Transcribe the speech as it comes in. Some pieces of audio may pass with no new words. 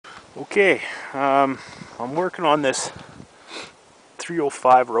Okay, I'm working on this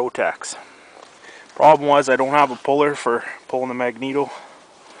 305 Rotax. Problem was I don't have a puller for pulling the Magneto,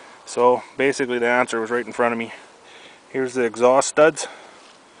 so basically the answer was right in front of me. Here's the exhaust studs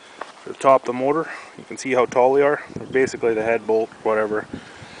for the top of the motor. You can see how tall they are. They're basically the head bolt, whatever.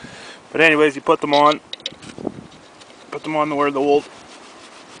 But anyways, you put them on where the old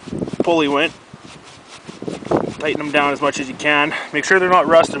pulley went. Tighten them down as much as you can. Make sure they're not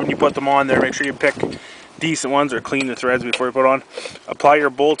rusted when you put them on there. Make sure you pick decent ones or clean the threads before you put on. Apply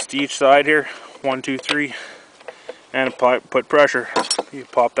your bolts to each side here, 1, 2, 3, and put pressure. You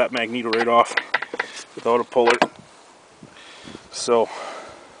pop that Magneto right off without a puller. So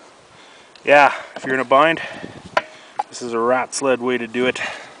yeah, if you're in a bind, this is a rat sled way to do it.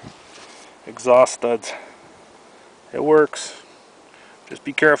 Exhaust studs. It works. Just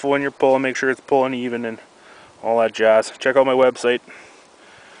be careful when you're pulling, make sure it's pulling even and all that jazz. Check out my website,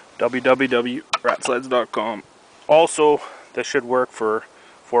 www.ratsleds.com. Also, this should work for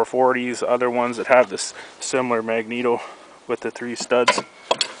 440s, other ones that have this similar Magneto with the 3 studs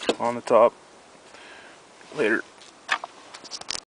on the top. Later.